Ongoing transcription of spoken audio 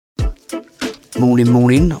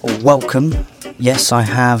Morning, or welcome. Yes, I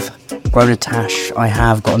have grown a tash, I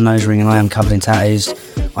have got a nose ring, and I am covered in tattoos.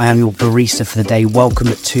 I am your barista for the day. Welcome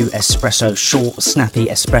to Espresso, short, snappy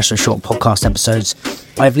Espresso short podcast episodes.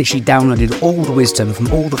 I've literally downloaded all the wisdom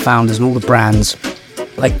from all the founders and all the brands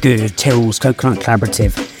like Good, Tills, Coconut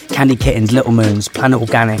Collaborative, Candy Kittens, Little Moons, Planet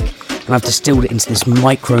Organic, and I've distilled it into this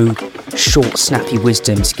micro, short, snappy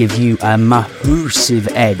wisdom to give you a massive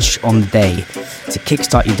edge on the day, to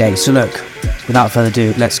kickstart your day. So look, without further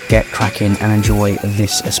ado, let's get cracking and enjoy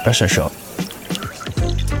this espresso shot.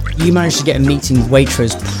 You managed to get a meeting with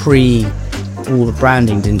Waitrose pre all the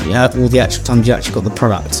branding, didn't you? All the actual times you actually got the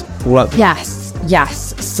product.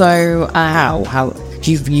 Yes. So How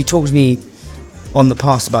you talked to me on the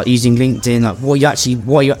past about using LinkedIn, like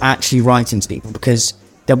what you're actually writing to people, because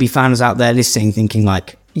there'll be fans out there listening thinking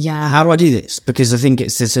like, yeah, how do I do this? Because I think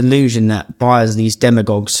it's this illusion that buyers are these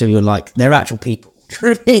demagogues who are like, they're actual people.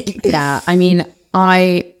 Yeah, I mean,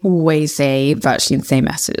 I always say virtually the same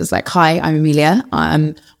messages, like, hi, I'm Amelia.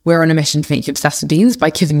 We're on a mission to make you obsessed with beans by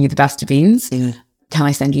giving you the best of beans. Yeah. Can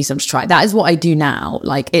I send you some to try? That is what I do now.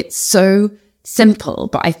 Like, it's so simple,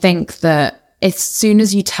 but I think that as soon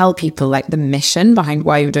as you tell people like the mission behind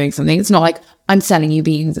why you're doing something, it's not like I'm selling you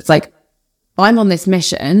beans. It's like, I'm on this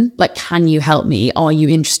mission. Like, can you help me? Are you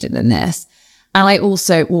interested in this? And I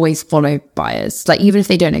also always follow buyers. Like, even if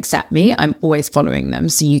they don't accept me, I'm always following them.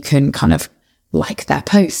 So you can kind of like their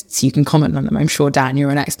posts. You can comment on them. I'm sure, Dan,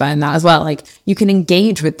 you're an expert in that as well. Like, you can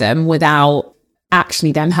engage with them without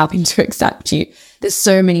actually them having to accept you. There's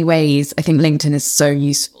so many ways. I think LinkedIn is so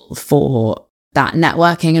useful for that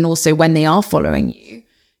networking. And also when they are following you,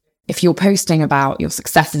 if you're posting about your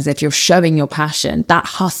successes, if you're showing your passion, that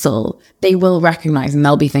hustle, they will recognize, and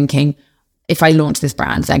they'll be thinking, if I launch this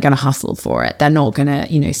brand, they're going to hustle for it. They're not going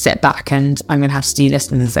to, sit back and I'm going to have to do this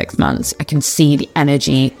in 6 months. I can see the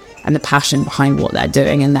energy and the passion behind what they're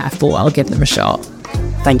doing, and therefore I'll give them a shot.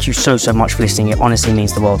 Thank you so much for listening. It honestly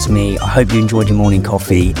means the world to me. I hope you enjoyed your morning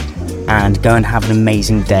coffee, and go and have an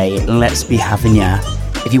amazing day. Let's be having ya.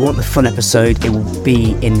 If you want the full episode, it will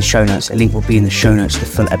be in the show notes. A link will be in the show notes to the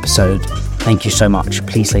full episode. Thank you so much.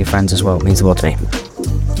 Please tell your friends as well. It means the world to me.